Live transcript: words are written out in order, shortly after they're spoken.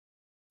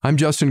I'm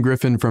Justin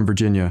Griffin from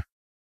Virginia.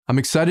 I'm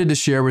excited to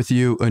share with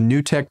you a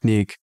new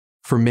technique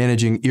for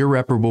managing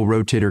irreparable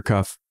rotator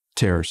cuff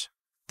tears.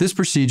 This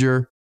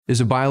procedure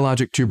is a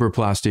biologic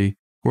tuberoplasty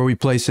where we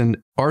place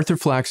an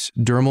ArthroFLEX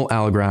dermal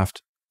allograft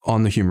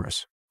on the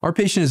humerus. Our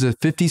patient is a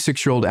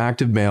 56-year-old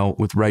active male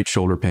with right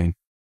shoulder pain.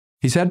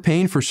 He's had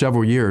pain for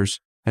several years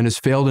and has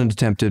failed an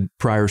attempted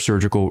prior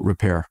surgical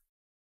repair.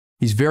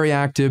 He's very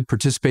active,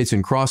 participates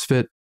in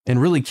CrossFit, and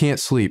really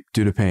can't sleep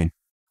due to pain.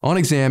 On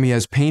exam, he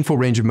has painful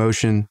range of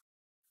motion,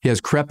 he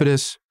has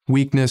crepitus,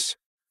 weakness,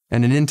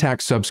 and an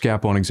intact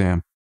subscap on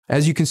exam.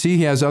 As you can see,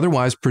 he has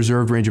otherwise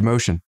preserved range of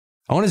motion.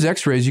 On his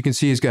x-rays, you can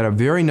see he's got a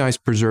very nice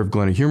preserved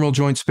glenohumeral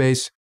joint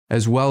space,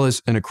 as well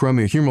as an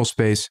acromiohumeral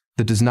space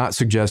that does not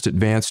suggest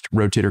advanced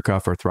rotator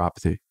cuff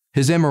arthropathy.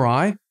 His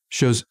MRI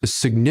shows a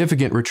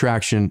significant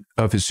retraction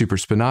of his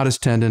supraspinatus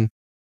tendon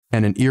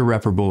and an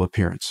irreparable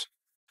appearance.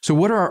 So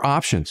what are our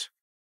options?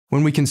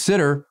 When we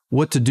consider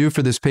what to do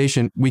for this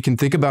patient, we can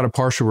think about a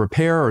partial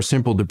repair or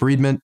simple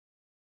debridement,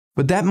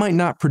 but that might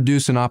not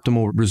produce an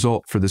optimal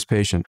result for this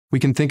patient. We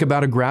can think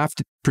about a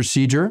graft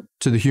procedure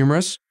to the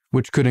humerus,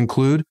 which could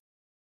include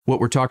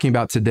what we're talking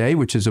about today,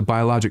 which is a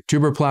biologic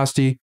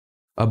tuberoplasty,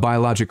 a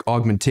biologic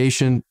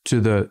augmentation to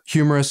the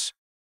humerus,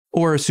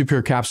 or a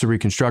superior capsule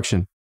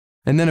reconstruction.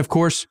 And then, of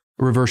course,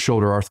 a reverse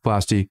shoulder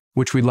arthroplasty,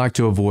 which we'd like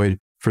to avoid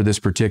for this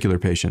particular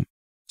patient.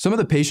 Some of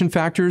the patient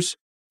factors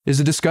is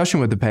a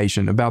discussion with the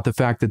patient about the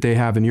fact that they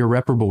have an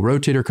irreparable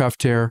rotator cuff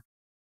tear,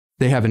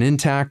 they have an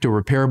intact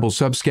or repairable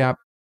subscap,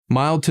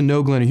 mild to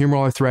no glenohumeral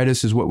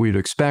arthritis is what we would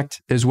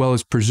expect, as well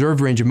as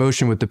preserved range of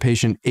motion with the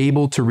patient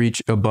able to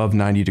reach above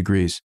 90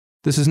 degrees.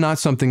 This is not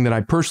something that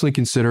I personally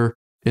consider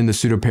in the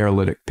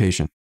pseudoparalytic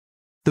patient.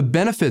 The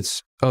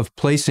benefits of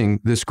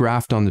placing this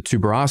graft on the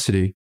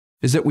tuberosity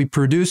is that we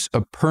produce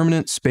a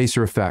permanent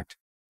spacer effect,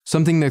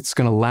 something that's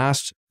going to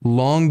last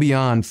long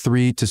beyond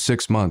 3 to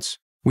 6 months.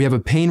 We have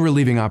a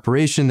pain-relieving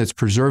operation that's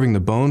preserving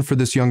the bone for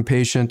this young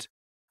patient,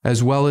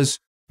 as well as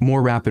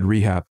more rapid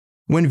rehab.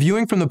 When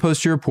viewing from the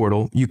posterior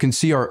portal, you can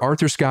see our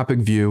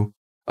arthroscopic view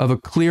of a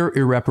clear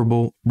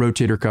irreparable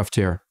rotator cuff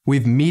tear.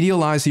 We've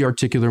medialized the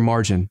articular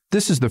margin.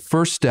 This is the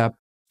first step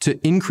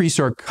to increase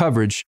our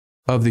coverage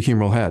of the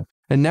humeral head.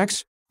 And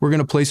next, we're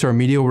going to place our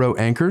medial row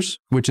anchors,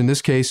 which in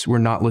this case were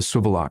knotless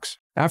swivel locks.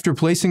 After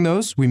placing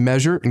those, we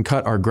measure and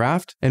cut our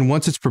graft, and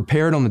once it's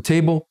prepared on the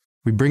table,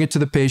 we bring it to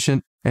the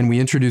patient and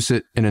we introduce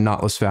it in a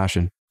knotless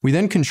fashion. We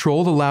then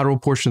control the lateral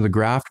portion of the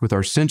graft with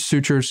our cinch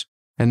sutures,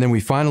 and then we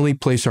finally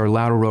place our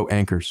lateral row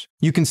anchors.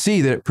 You can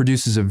see that it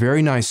produces a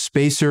very nice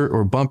spacer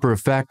or bumper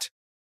effect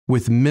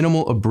with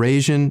minimal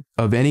abrasion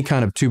of any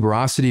kind of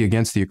tuberosity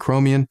against the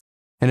acromion.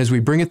 And as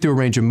we bring it through a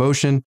range of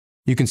motion,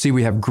 you can see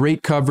we have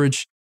great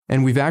coverage,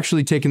 and we've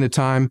actually taken the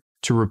time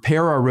to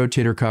repair our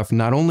rotator cuff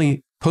not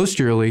only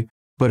posteriorly,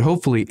 but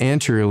hopefully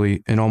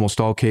anteriorly in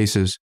almost all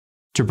cases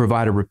to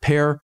provide a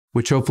repair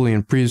which hopefully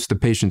improves the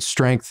patient's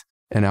strength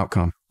and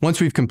outcome.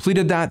 Once we've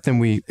completed that, then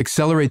we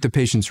accelerate the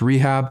patient's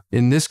rehab.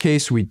 In this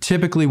case, we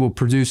typically will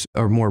produce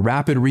a more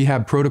rapid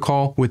rehab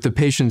protocol with the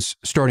patients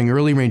starting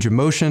early range of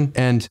motion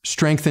and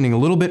strengthening a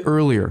little bit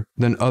earlier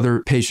than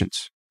other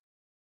patients.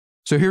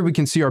 So here we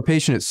can see our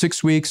patient at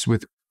 6 weeks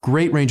with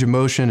great range of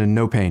motion and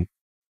no pain.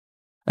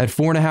 At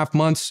 4.5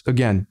 months,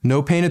 again,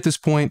 no pain at this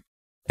point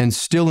and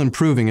still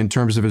improving in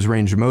terms of his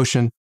range of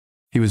motion.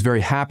 He was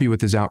very happy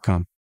with his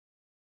outcome.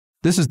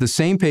 This is the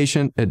same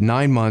patient at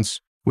 9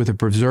 months with a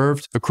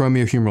preserved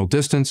acromiohumeral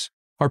distance.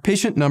 Our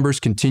patient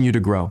numbers continue to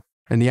grow,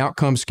 and the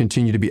outcomes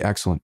continue to be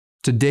excellent.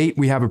 To date,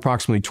 we have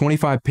approximately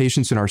 25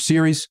 patients in our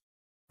series,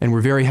 and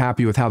we're very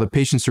happy with how the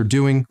patients are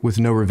doing with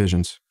no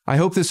revisions. I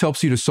hope this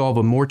helps you to solve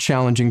a more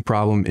challenging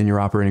problem in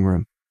your operating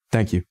room.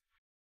 Thank you.